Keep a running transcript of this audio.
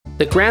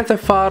The Grand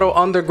Theft Auto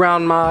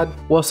Underground mod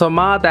was a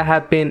mod that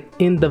had been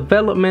in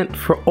development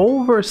for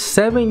over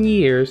 7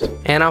 years,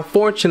 and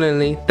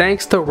unfortunately,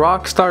 thanks to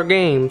Rockstar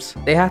Games,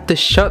 they had to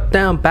shut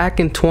down back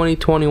in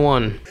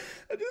 2021.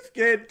 I just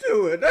can't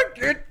do it. I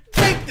can't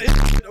take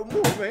this no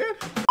more, man.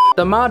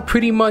 The mod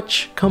pretty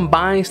much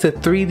combines the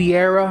 3D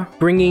era,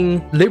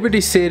 bringing Liberty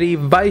City,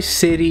 Vice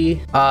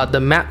City, the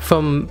map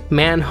from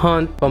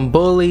Manhunt, from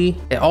Bully.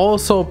 It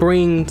also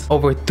brings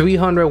over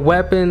 300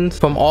 weapons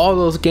from all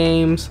those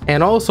games,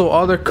 and also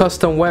other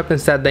custom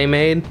weapons that they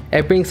made.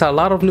 It brings a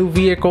lot of new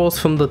vehicles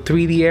from the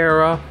 3D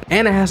era,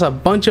 and it has a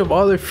bunch of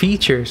other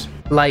features.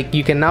 Like,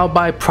 you can now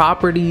buy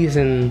properties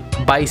in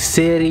Vice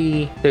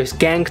City. There's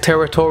gang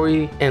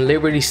territory in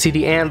Liberty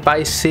City and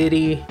Vice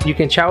City. You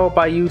can travel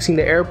by using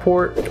the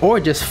airport or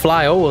just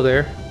fly over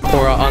there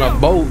or on a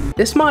boat.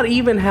 This mod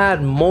even had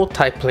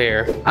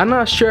multiplayer. I'm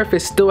not sure if it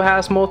still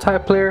has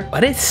multiplayer,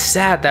 but it's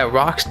sad that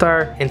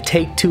Rockstar and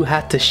Take-Two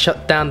had to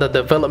shut down the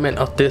development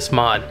of this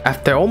mod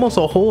after almost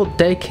a whole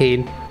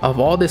decade of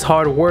all this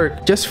hard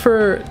work just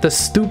for the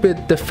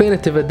stupid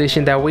definitive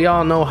edition that we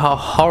all know how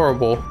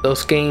horrible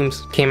those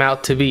games came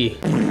out to be.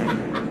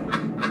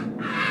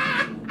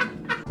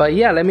 But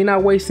yeah, let me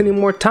not waste any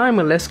more time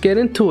and let's get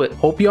into it.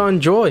 Hope y'all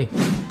enjoy.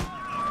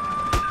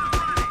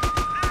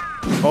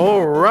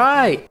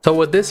 Alright, so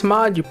with this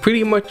mod you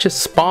pretty much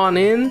just spawn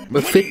in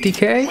with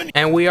 50k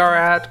and we are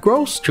at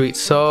Grove Street.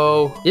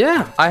 So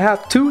yeah, I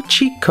have 2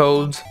 cheat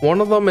codes. One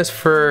of them is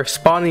for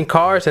spawning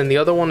cars and the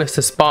other one is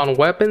to spawn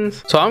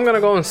weapons. So I'm gonna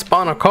go and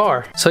spawn a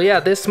car. So yeah,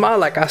 this mod,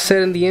 like I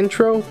said in the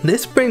intro,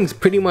 this brings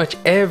pretty much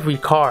every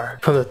car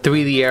from the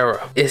 3D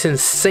era. It's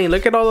insane.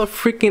 Look at all the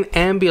freaking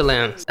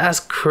ambulance. That's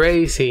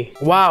crazy.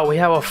 Wow, we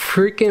have a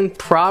freaking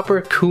proper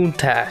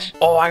Countach.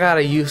 Oh, I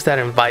gotta use that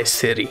in Vice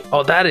City.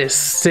 Oh, that is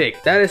sick.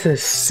 That is a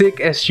sick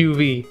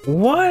SUV.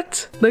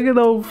 What? Look at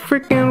those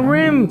freaking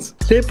rims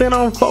dipping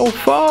on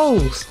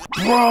 4.4s.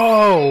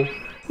 Bro,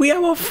 we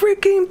have a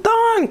freaking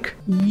dunk.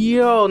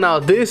 Yo, now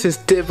this is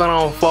dipping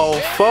on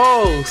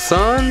 4.4s,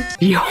 son.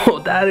 Yo,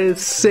 that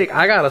is sick.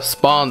 I gotta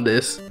spawn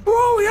this.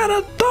 Bro, we got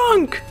a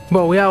dunk.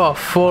 Bro, we have a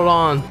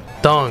full-on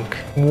dunk.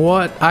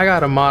 What? I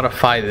gotta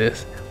modify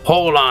this.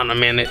 Hold on a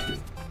minute.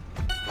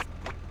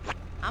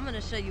 I'm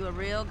gonna show you a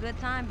real good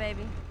time,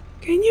 baby.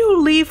 Can you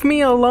leave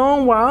me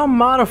alone while I'm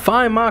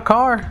modifying my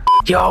car?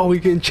 Yo, we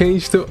can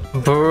change the...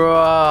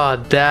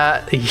 Bruh,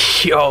 that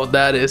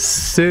is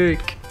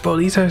sick. Bro,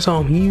 these are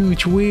some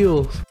huge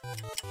wheels.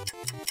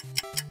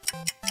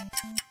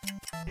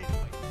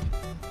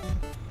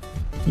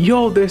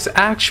 Yo, there's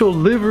actual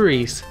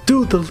liveries.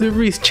 Dude, the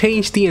liveries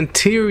changed the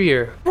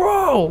interior.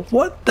 Bro,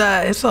 what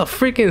the? It's a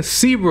freaking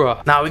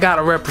zebra. Now we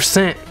gotta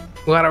represent.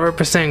 We gotta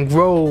represent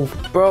Grove.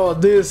 Bro,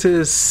 this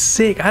is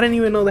sick. I didn't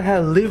even know they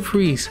had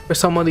liveries for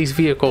some of these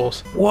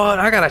vehicles. What?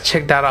 I gotta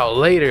check that out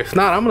later. If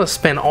not, I'm gonna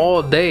spend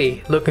all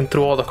day looking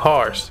through all the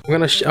cars.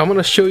 I'm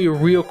gonna show you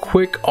real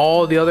quick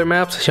all the other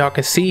maps. As y'all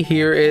can see,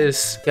 here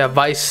is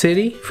Vice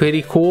City.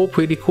 Pretty cool,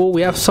 pretty cool.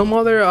 We have some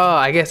other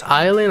I guess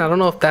island. I don't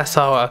know if that's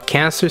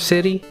Cancer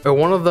City or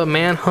one of the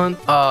Manhunt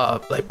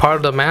like part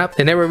of the map.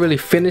 They never really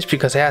finished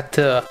because they had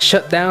to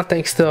shut down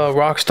thanks to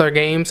Rockstar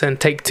Games and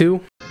Take-Two.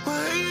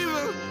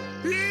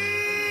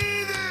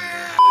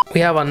 We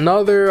have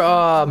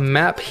another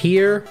map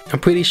here. I'm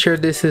pretty sure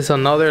this is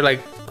another, like,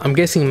 I'm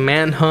guessing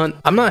Manhunt.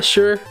 I'm not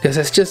sure because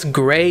it's just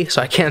gray,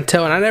 so I can't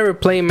tell. And I never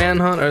played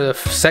Manhunt or the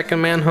second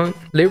Manhunt.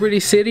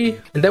 Liberty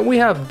City. And then we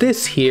have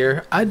this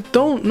here. I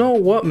don't know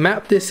what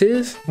map this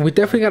is. We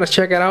definitely gotta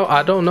check it out.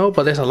 I don't know,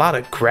 but there's a lot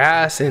of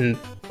grass and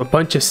a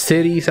bunch of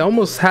cities. It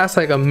almost has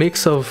like a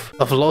mix of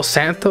Los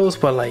Santos,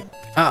 but like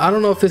I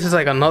don't know if this is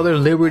like another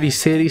Liberty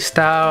City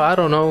style. I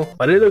don't know,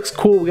 but it looks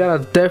cool. We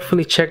gotta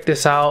definitely check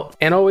this out.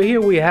 And over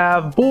here we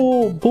have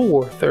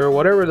Bullworth, or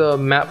whatever the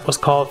map was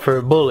called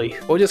for Bully.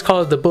 We'll just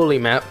call it the Bully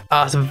map.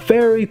 It's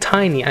very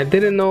tiny. I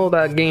didn't know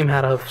that game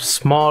had a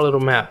small little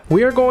map.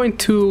 We are going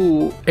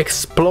to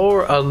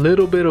explore a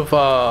little bit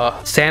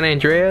of San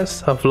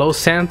Andreas, of Los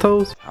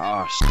Santos.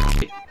 Oh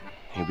shit,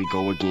 here we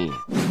go again.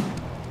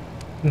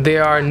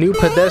 There are new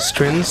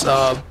pedestrians.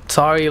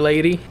 Sorry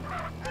lady.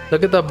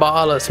 Look at the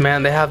ballas,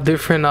 man. They have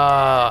different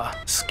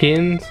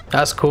skins.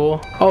 That's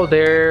cool. Oh,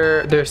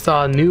 there's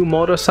a new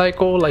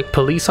motorcycle, like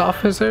police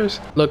officers.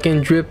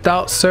 Looking dripped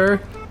out, sir.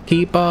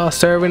 Keep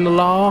serving the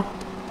law.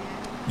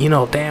 You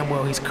know damn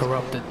well he's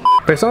corrupted.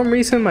 For some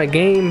reason my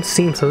game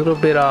seems a little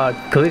bit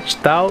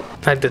glitched out.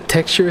 Like the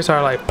textures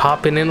are like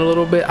popping in a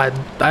little bit. I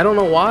don't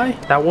know why.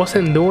 I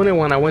wasn't doing it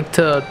when I went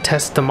to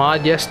test the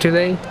mod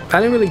yesterday. I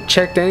didn't really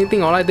check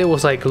anything. All I did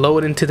was like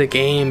load into the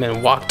game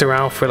and walked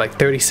around for like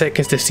 30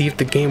 seconds to see if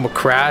the game would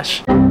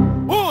crash.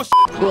 Oh,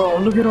 bro,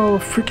 look at all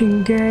the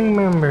freaking gang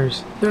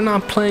members. They're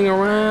not playing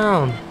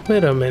around.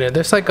 Wait a minute.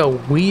 There's like a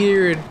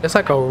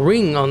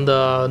ring on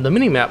the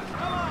minimap.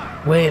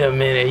 Wait a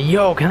minute,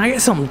 yo, can I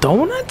get some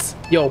donuts?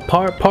 Yo,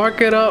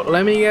 park it up.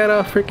 Let me get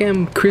a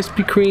freaking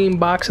Krispy Kreme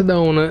box of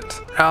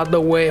donuts. Out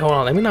the way. Hold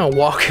on, let me not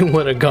walk in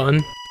with a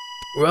gun.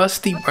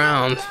 Rusty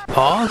Browns.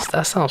 Pause?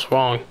 That sounds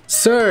wrong.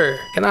 Sir,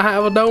 can I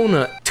have a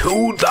donut?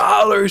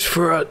 $2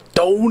 for a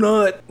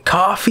donut,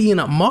 coffee,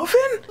 and a muffin?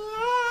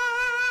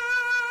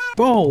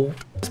 Bro,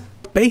 it's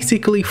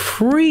basically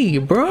free,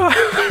 bro.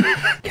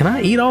 Can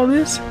I eat all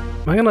this?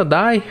 Am I gonna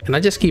die? Can I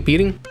just keep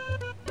eating?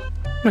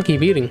 I'm gonna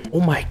keep eating. Oh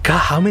my god,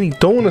 how many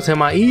donuts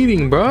am I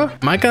eating, bro?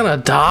 Am I gonna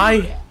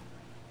die?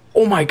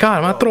 Oh my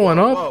god, am I throwing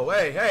up? Oh,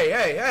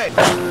 hey.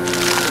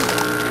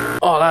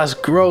 Oh, that's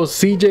gross.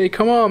 CJ,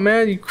 come on,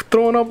 man. You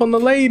throwing up on the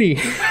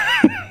lady.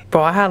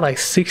 Bro, I had like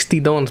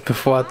 60 donuts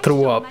before I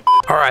threw up.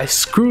 Alright,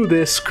 screw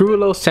this. Screw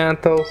Los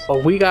Santos.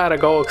 But we gotta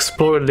go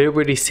explore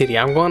Liberty City.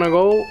 I'm gonna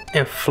go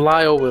and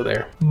fly over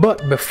there.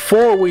 But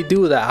before we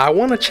do that, I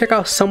want to check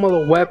out some of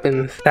the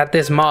weapons that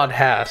this mod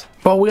has.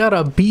 Bro, we got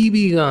a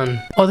BB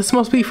gun. Oh, this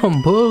must be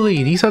from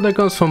Bully. These are the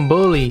guns from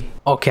Bully.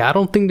 Okay, I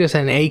don't think there's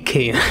an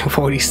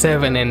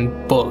AK-47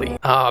 in Bully.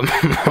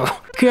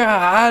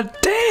 God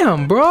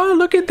damn, bro.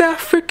 Look at that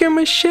freaking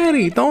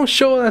machete. Don't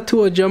show that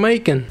to a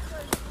Jamaican.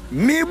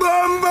 Me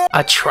bomba.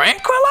 A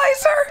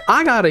tranquilizer?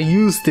 I gotta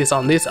use this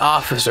on this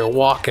officer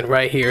walking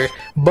right here.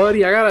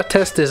 Buddy, I gotta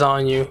test this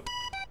on you.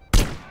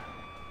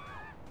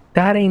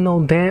 That ain't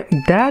no damn.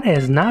 That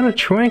is not a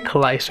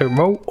tranquilizer,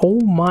 bro.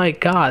 Oh my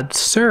god,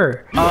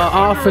 sir.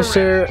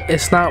 Officer,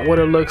 it's not what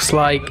it looks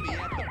like.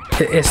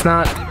 It's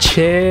not.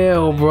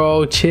 Chill,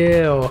 bro.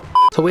 Chill.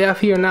 So we have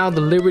here now the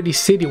Liberty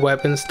City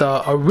weapons,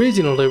 the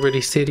original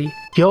Liberty City.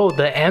 Yo,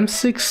 the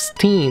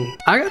M16.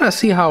 I gotta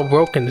see how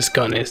broken this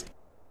gun is.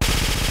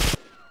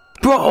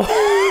 Bro,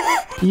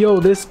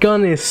 yo, this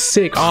gun is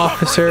sick.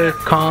 Officer,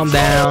 calm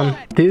down.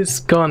 This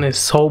gun is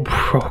so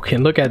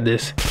broken. Look at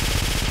this.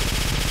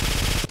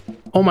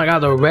 Oh my god,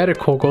 the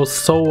reticle goes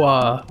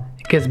so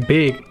it gets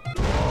big.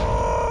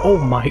 Oh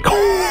my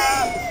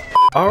god.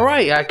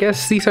 Alright, I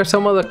guess these are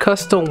some of the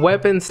custom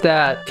weapons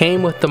that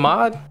came with the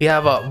mod. We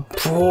have a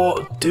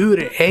dude,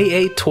 an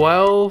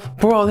AA-12.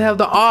 Bro, they have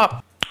the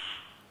op.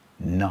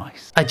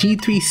 Nice. A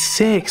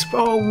G36,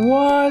 bro.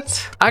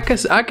 What? I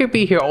could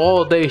be here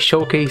all day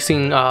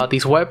showcasing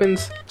these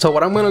weapons. So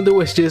what I'm gonna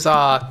do is just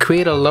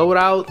create a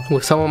loadout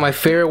with some of my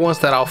favorite ones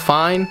that I'll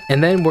find,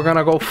 and then we're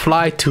gonna go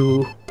fly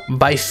to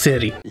Vice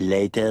City.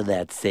 Later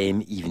that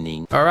same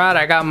evening. Alright,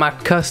 I got my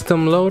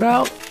custom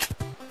loadout.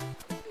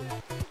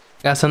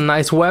 Got some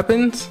nice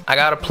weapons. I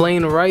got a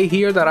plane right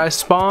here that I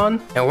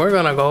spawned, and we're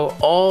gonna go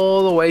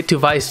all the way to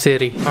Vice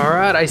City.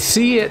 Alright, I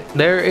see it.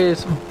 There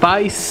is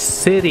Vice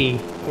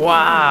City.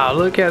 Wow,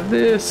 look at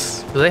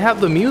this. Do they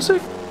have the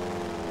music?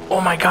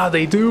 Oh my god,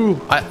 they do.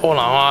 Hold on,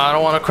 I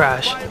don't want to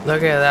crash.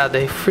 Look at that,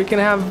 they freaking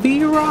have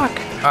V-Rock.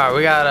 Alright,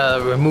 we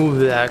gotta remove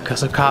that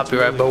because of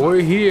copyright, but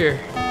we're here.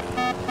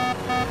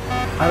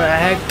 How the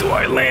heck do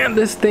I land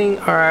this thing?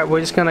 Alright,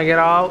 we're just gonna get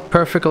out.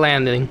 Perfect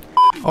landing.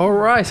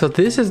 Alright, so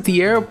this is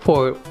the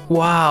airport.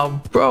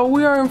 Wow, bro,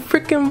 we are in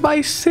freaking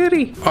Vice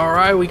City.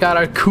 Alright, we got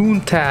our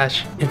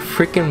Countach in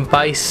freaking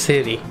Vice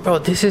City. Bro,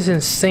 this is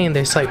insane.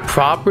 There's like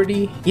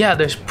property. Yeah,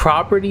 there's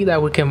property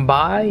that we can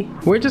buy.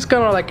 We're just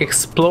gonna like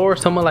explore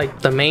some of like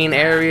the main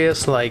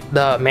areas, like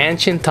the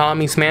mansion,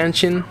 Tommy's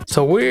mansion.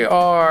 So we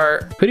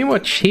are pretty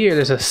much here.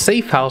 There's a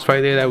safe house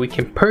right there that we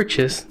can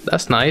purchase.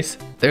 That's nice.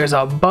 There's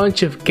a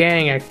bunch of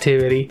gang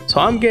activity.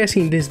 So I'm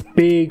guessing this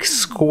big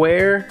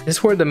square, this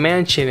is where the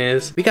mansion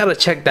is. We gotta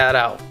check that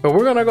out. But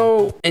we're gonna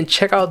go and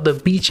check out the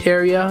beach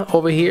area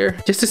over here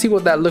just to see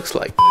what that looks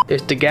like.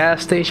 There's the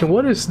gas station.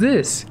 What is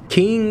this?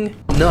 King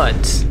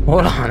Nuts.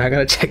 Hold on, I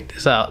gotta check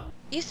this out.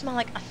 You smell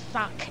like a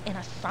sock in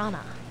a sauna.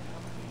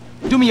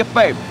 Do me a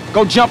favor,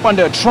 go jump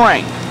under a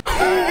train.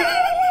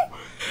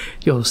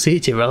 Yo,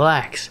 CJ,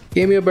 relax.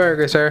 Give me a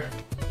burger, sir.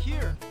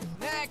 Here,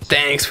 next.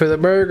 Thanks for the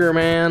burger,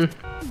 man.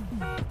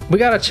 We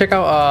gotta check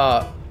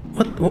out,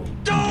 what?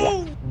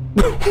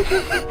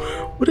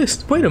 What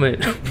is, wait a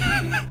minute.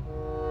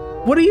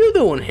 What are you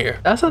doing here?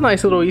 That's a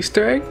nice little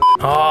Easter egg.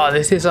 Oh,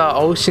 this is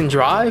Ocean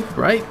Drive,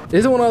 right?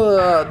 This is one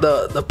of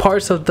the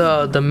parts of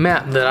the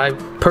map that I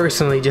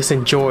personally just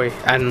enjoy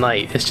at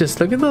night. It's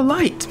just, look at the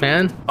lights,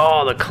 man.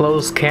 Oh, the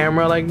closed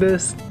camera like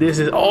this. This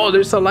is, oh,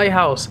 there's a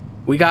lighthouse.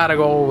 We gotta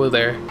go over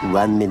there.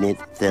 1 minute,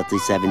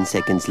 37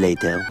 seconds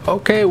later.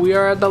 Okay, we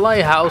are at the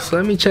lighthouse.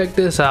 Let me check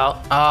this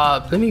out.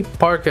 Let me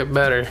park it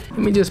better. Let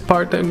me just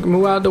park the,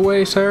 move out the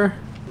way, sir.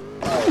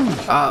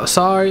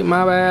 Sorry,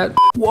 my bad.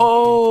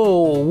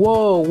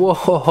 Whoa.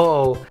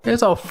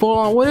 There's a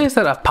full-on, what is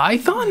that, a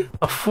python?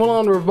 A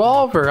full-on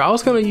revolver. I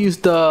was gonna use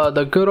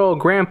the good old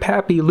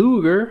Grandpappy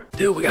Luger.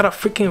 Dude, we got a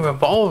freaking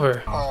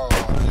revolver. Oh,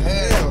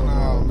 hell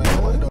no,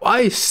 man.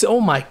 Why is,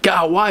 oh my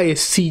god, why is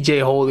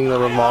CJ holding the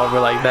revolver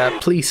like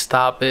that? Please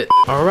stop it.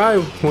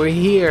 Alright, we're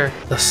here.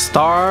 The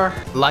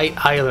Starlight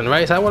Island,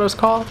 right? Is that what it's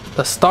called?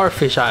 The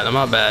Starfish Island,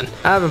 my bad.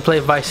 I haven't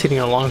played Vice City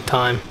in a long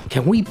time.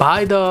 Can we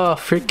buy the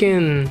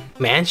freaking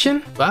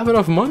mansion? Do I have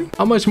enough money?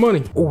 How much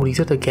money? Oh, these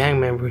are the gang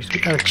members. We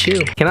gotta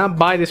chill. Can I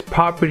buy this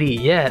property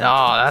yet?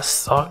 Oh, that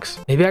sucks.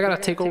 Maybe I gotta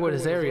take over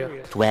this area.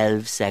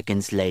 12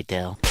 seconds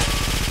later.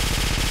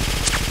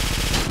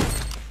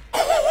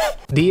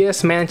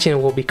 DS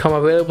Mansion will become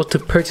available to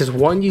purchase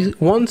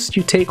once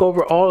you take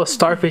over all of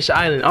Starfish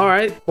Island.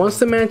 Alright, once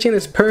the mansion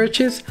is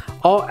purchased,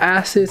 all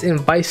assets in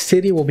Vice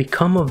City will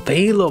become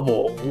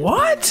available.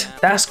 What?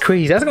 That's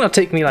crazy. That's gonna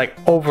take me like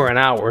over an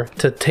hour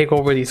to take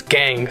over these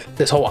gangs,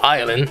 this whole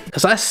island,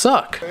 because I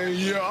suck.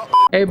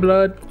 Hey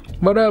blood,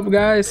 what up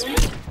guys?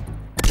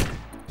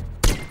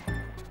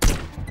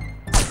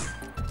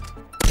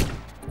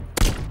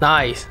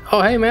 Nice.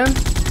 Oh hey man.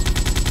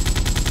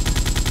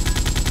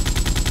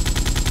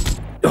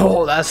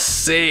 Oh, that's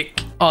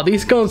sick. Oh,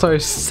 these guns are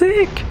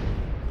sick.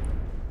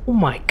 Oh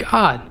my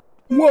god.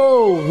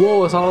 Whoa,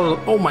 whoa, it's all of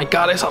them. Oh my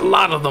god, there's a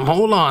lot of them.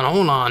 Hold on,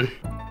 hold on.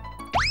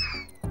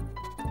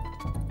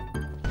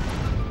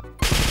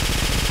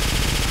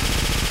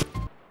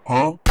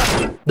 Huh?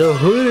 The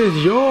hood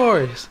is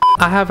yours.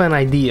 I have an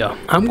idea.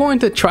 I'm going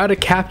to try to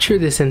capture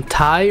this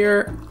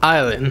entire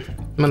island.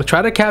 I'm gonna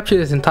try to capture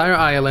this entire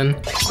island.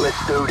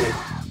 Let's do this.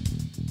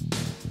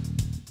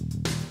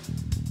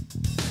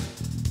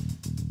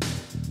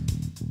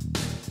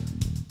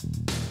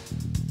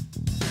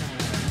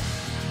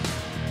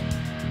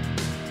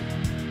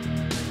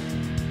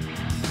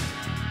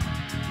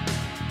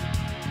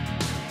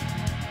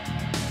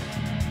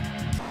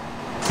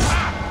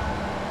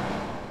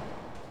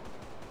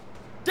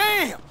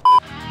 Damn!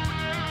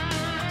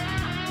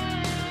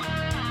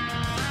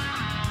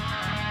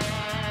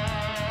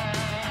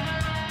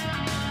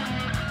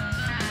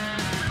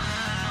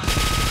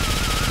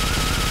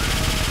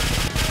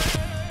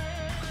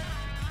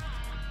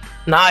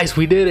 Nice,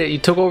 we did it. You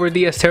took over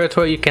DS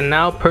territory. You can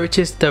now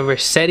purchase the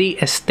Rossetti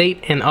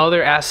estate and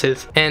other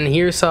assets. And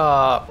here's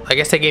I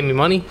guess they gave me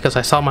money because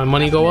I saw my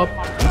money go up.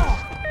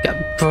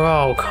 Yeah,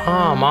 bro,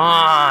 come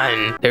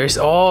on. There's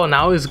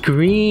now it's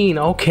green.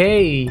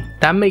 Okay,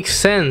 that makes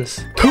sense.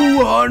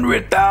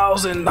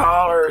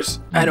 $200,000.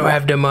 I don't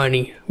have the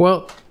money.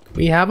 Well,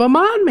 we have a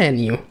mod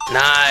menu.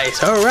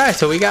 Nice. All right,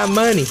 so we got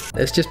money.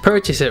 Let's just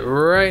purchase it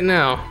right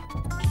now.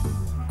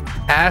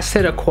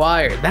 Asset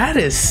acquired. That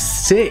is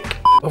sick.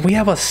 We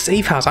have a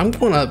safe house. I'm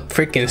gonna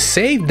freaking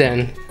save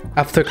then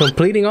after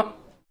completing all.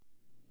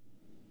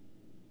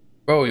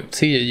 Bro,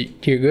 see,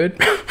 you're good.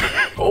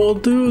 Oh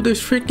dude,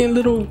 there's freaking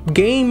little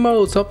game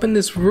modes up in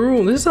this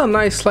room. This is a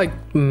nice like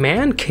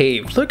man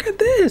cave. Look at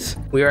this.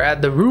 We are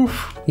at the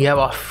roof. We have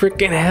a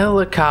freaking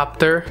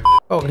helicopter.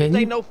 Oh, can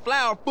you no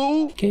flower,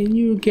 fool. Can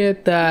you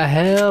get the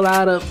hell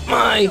out of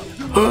my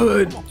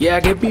hood? Yeah,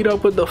 get beat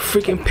up with the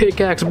freaking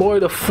pickaxe, boy.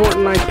 The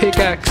Fortnite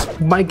pickaxe.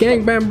 My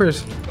gang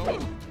members.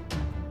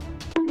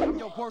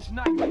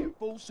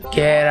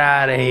 Get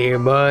out of here,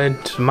 bud.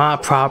 It's my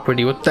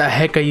property. What the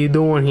heck are you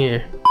doing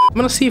here? I'm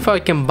gonna see if I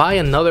can buy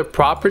another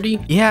property.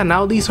 Yeah,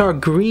 now these are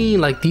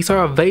green. Like, these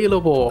are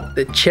available.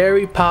 The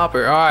cherry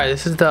popper. All right,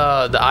 this is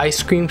the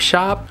ice cream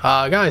shop.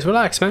 Guys,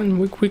 relax, man.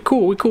 We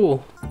cool. We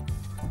cool.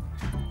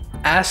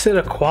 Asset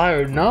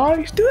acquired.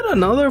 Nice, dude.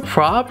 Another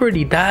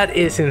property. That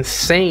is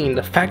insane.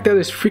 The fact that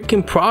there's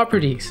freaking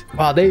properties.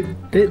 Wow,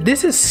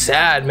 this is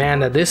sad, man,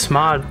 that this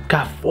mod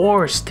got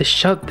forced to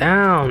shut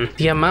down.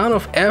 The amount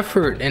of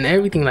effort and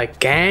everything,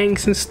 like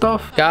gangs and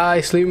stuff.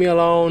 Guys, leave me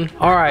alone.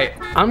 All right,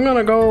 I'm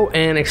gonna go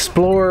and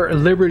explore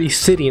Liberty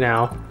City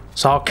now.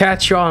 So I'll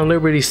catch y'all in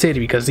Liberty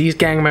City because these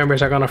gang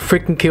members are gonna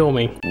freaking kill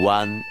me.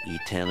 One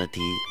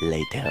eternity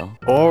later.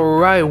 All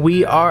right,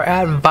 we are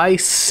at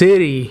Vice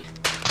City.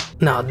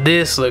 Now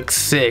this looks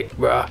sick,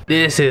 bro.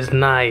 This is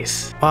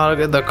nice. Wow,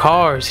 look at the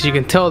cars. You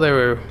can tell they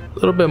were a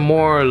little bit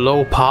more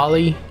low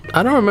poly.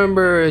 I don't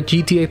remember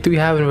GTA 3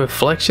 having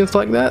reflections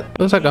like that. It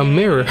was like a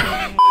mirror.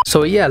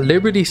 So yeah,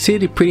 Liberty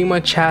City pretty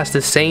much has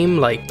the same,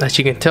 like, as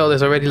you can tell,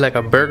 there's already like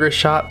a burger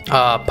shop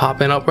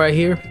popping up right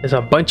here. There's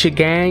a bunch of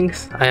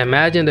gangs. I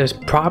imagine there's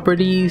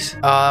properties.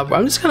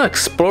 I'm just gonna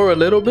explore a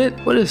little bit.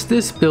 What is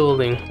this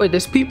building? Wait,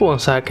 there's people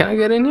inside. Can I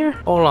get in here?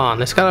 Hold on,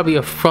 there's gotta be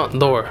a front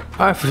door.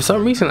 All right, for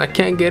some reason I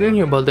can't get in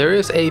here, but there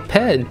is a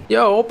ped.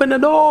 Yo, open the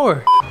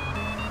door.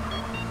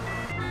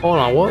 Hold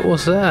on, what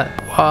was that?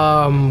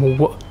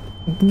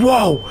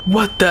 Whoa,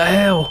 what the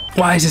hell?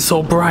 Why is it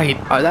so bright?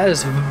 That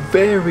is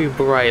very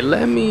bright.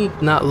 Let me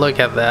not look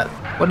at that.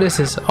 What is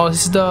this? Oh,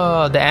 this is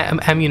the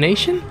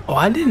ammunition? Oh,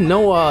 I didn't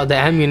know the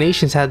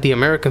ammunitions had the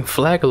American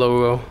flag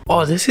logo.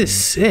 Oh, this is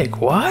sick.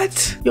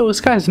 What? Yo,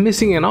 this guy's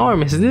missing an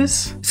arm. Is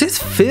this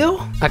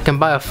Phil? I can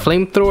buy a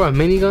flamethrower, a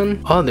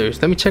minigun.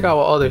 Others. Let me check out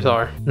what others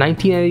are.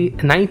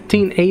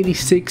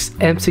 1986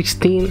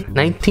 M16,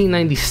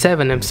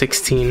 1997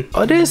 M16.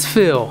 Oh, it is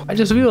Phil. I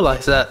just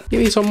realized that. Give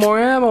me some more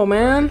ammo,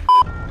 man.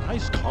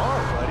 Nice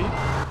car, buddy.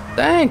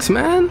 Thanks,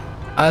 man.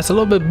 It's a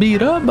little bit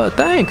beat up, but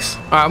thanks.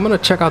 All right, I'm gonna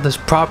check out this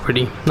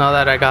property now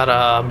that I got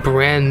a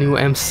brand new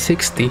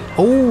M60.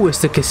 Oh,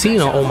 it's the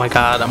casino. Oh my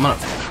god, I'm gonna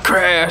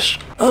crash.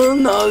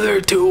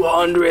 Another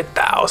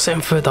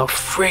 200,000 for the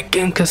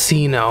freaking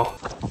casino.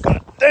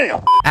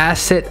 Damn.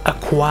 Asset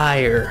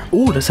acquire.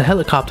 Ooh, there's a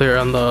helicopter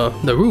on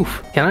the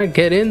roof. Can I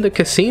get in the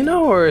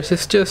casino, or is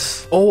this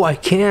just... Oh, I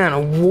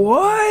can.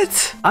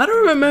 What? I don't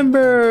don't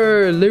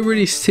remember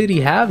Liberty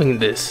City having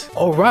this.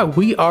 All right,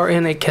 we are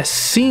in a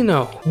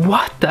casino.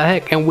 What the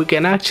heck? And we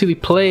can actually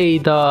play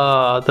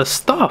the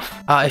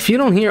stuff. If you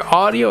don't hear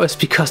audio, it's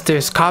because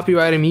there's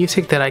copyrighted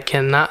music that I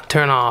cannot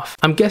turn off.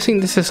 I'm guessing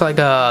this is like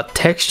a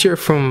texture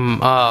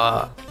from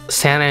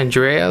San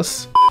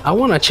Andreas. I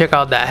want to check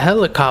out that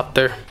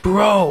helicopter.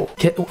 Bro,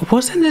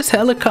 wasn't this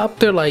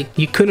helicopter like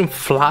you couldn't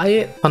fly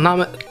it?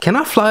 Can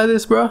I fly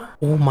this, bro?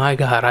 Oh my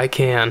god, I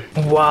can.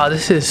 Wow,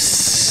 this is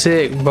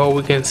sick, bro.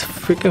 We can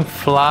freaking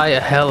fly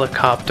a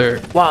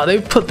helicopter. Wow, they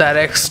put that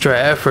extra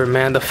effort,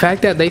 man. The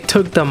fact that they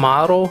took the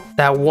model,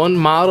 that one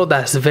model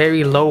that's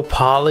very low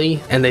poly,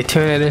 and they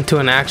turn it into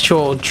an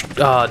actual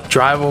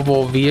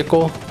drivable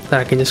vehicle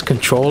that I can just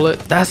control it.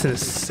 That's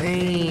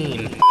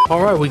insane.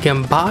 All right, we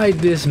can buy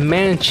this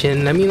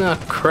mansion. Let me not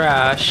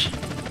crash.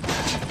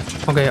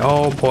 Okay,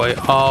 oh boy,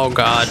 oh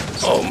god,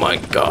 oh my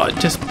god,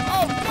 just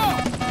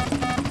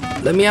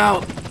let me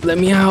out, let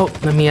me out,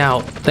 let me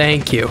out.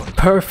 Thank you.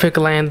 Perfect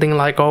landing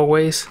like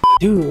always.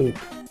 Dude,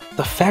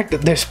 the fact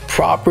that there's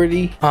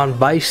property on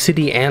Vice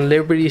City and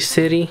Liberty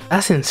City,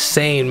 that's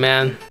insane,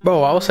 man.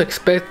 Bro, I was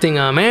expecting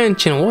a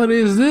mansion. What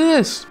is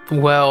this?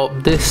 Well,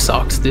 this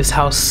sucks. This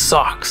house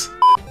sucks.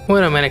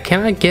 Wait a minute,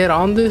 can I get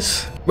on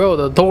this? Bro,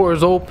 the door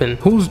is open.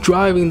 Who's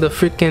driving the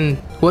freaking,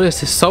 what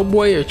is this,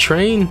 subway or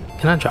train?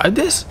 Can I drive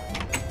this?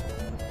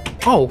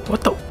 Oh,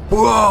 what the,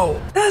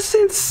 bro, that's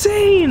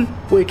insane.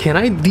 Wait, can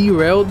I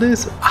derail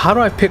this? How do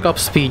I pick up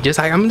speed?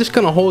 I'm just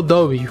gonna hold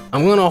W.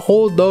 I'm gonna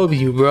hold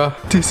W, bro.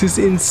 This is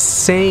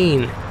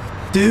insane.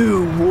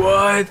 Dude,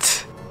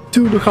 what?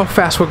 Dude, look how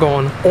fast we're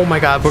going. Oh my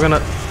god, we're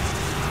gonna,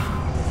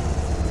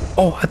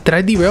 oh, did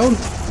I derail?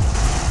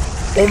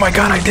 Oh my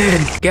god, I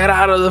did. Get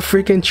out of the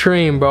freaking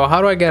train, bro.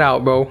 How do I get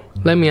out, bro?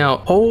 Let me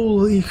out.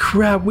 Holy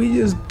crap, we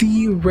just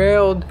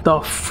derailed the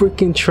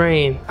freaking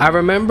train. I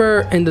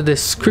remember in the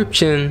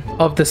description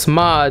of this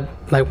mod,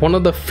 like one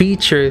of the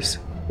features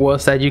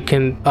was that you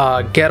can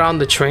get on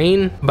the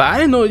train, but I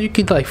didn't know you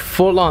could like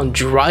full on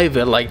drive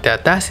it like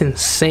that. That's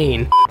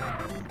insane.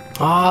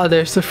 Ah,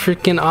 there's the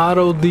freaking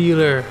auto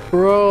dealer.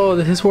 Bro,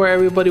 this is where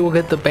everybody will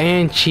get the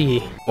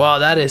Banshee. Wow,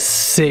 that is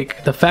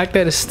sick. The fact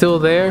that it's still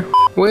there.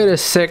 Wait a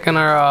second,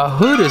 our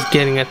hood is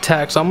getting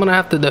attacked, so I'm gonna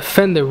have to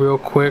defend it real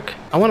quick.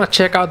 I wanna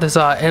check out this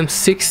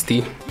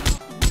M60.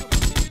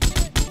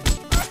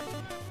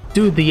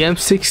 Dude, the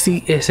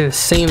M60 is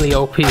insanely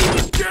OP.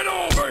 Get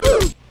over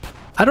here.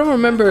 I don't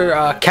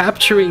remember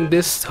capturing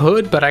this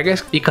hood, but I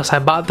guess because I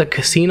bought the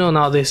casino,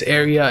 now this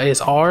area is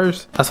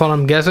ours. That's what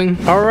I'm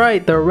guessing. All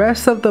right, the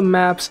rest of the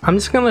maps, I'm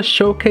just gonna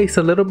showcase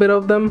a little bit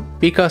of them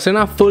because they're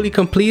not fully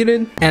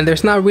completed and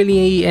there's not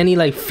really any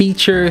like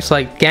features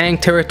like gang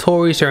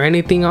territories or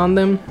anything on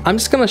them. I'm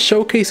just gonna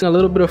showcase a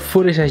little bit of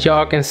footage as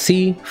y'all can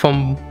see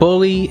from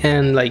Bully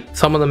and like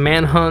some of the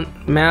Manhunt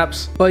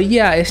maps. But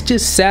yeah, it's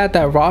just sad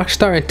that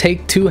Rockstar and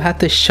Take-Two had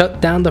to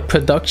shut down the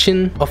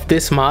production of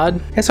this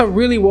mod. It's a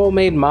really well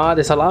made mod.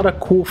 There's a lot of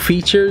cool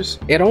features.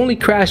 It only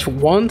crashed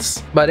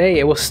once, but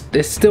hey,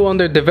 it's still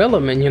under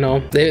development, you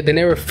know. They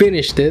never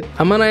finished it.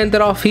 I'm gonna end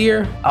it off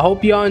here. I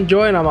hope y'all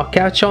enjoy and I'm gonna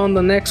catch y'all on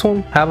the next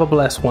one. Have a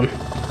blessed one.